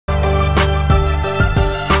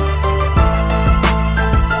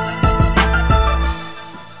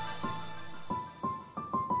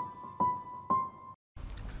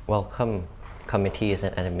Welcome, committees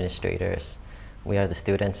and administrators. We are the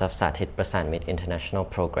students of Saathit Prasanmit International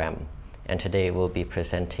Program, and today we'll be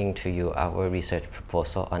presenting to you our research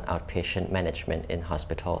proposal on outpatient management in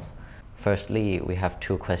hospitals. Firstly, we have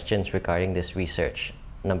two questions regarding this research.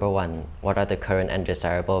 Number one, what are the current and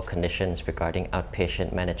desirable conditions regarding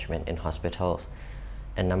outpatient management in hospitals?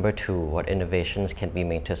 And number two, what innovations can be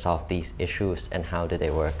made to solve these issues and how do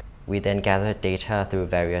they work? We then gathered data through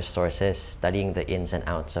various sources, studying the ins and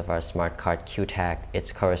outs of our smart card QTAG,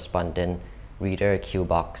 its correspondent reader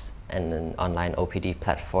QBox, and an online OPD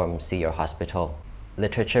platform, See Your Hospital.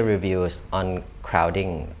 Literature reviews on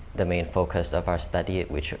crowding, the main focus of our study,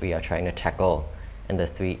 which we are trying to tackle, and the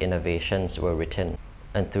three innovations were written.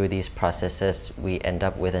 And through these processes, we end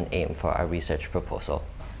up with an aim for our research proposal.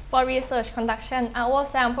 For research conduction, our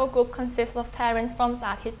sample group consists of parents from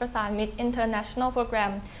Saathit Prasanmit International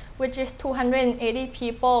Program, which is 280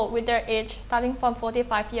 people with their age starting from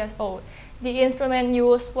 45 years old. The instrument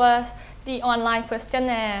used was the online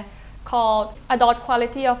questionnaire called Adult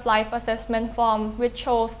Quality of Life Assessment Form, which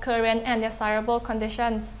shows current and desirable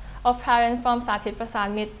conditions of parents from Saathit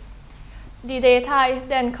Prasanmit. The data is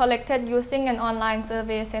then collected using an online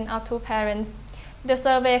survey sent out to parents. The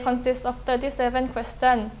survey consists of 37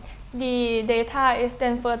 questions. The data is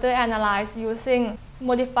then further analyzed using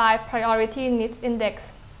Modified Priority Needs Index,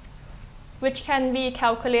 which can be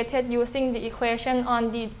calculated using the equation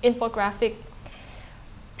on the infographic.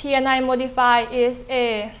 PNI Modify is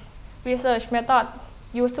a research method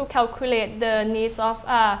used to calculate the needs of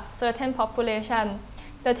a certain population.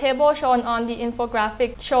 The table shown on the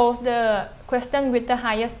infographic shows the question with the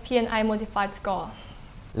highest PNI modified score.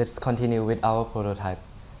 Let's continue with our prototype.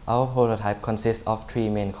 Our prototype consists of three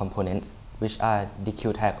main components, which are the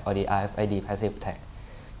QTAG or the RFID passive tag,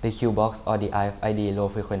 the QBox or the RFID low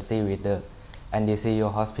frequency reader, and the See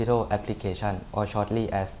Your Hospital application, or shortly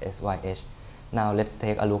as SYH. Now let's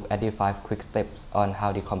take a look at the 5 quick steps on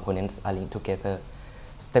how the components are linked together.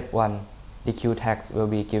 Step 1. The QTAGs will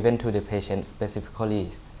be given to the patient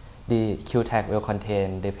specifically. The QTAG will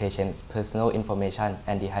contain the patient's personal information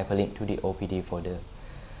and the hyperlink to the OPD folder.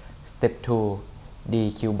 Step 2.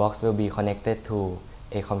 The QBox will be connected to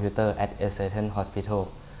a computer at a certain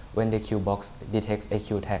hospital. When the QBox detects a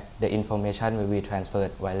QTAG, the information will be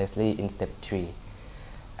transferred wirelessly in Step 3.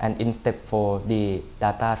 And in Step 4, the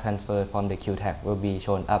data transfer from the QTAG will be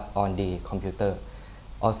shown up on the computer.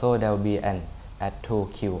 Also, there will be an Add to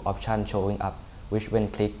Queue option showing up, which when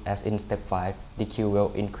clicked as in Step 5, the queue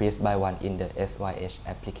will increase by 1 in the SYH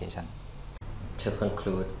application. To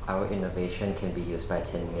conclude, our innovation can be used by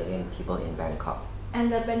 10 million people in Bangkok.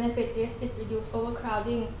 And the benefit is it reduces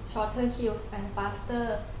overcrowding, shorter queues, and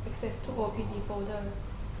faster access to OPD folder.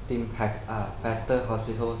 The impacts are faster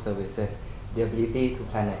hospital services, the ability to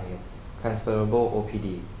plan ahead, transferable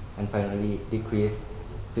OPD, and finally decreased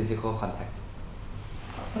physical contact.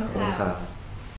 ขอบคุณครับ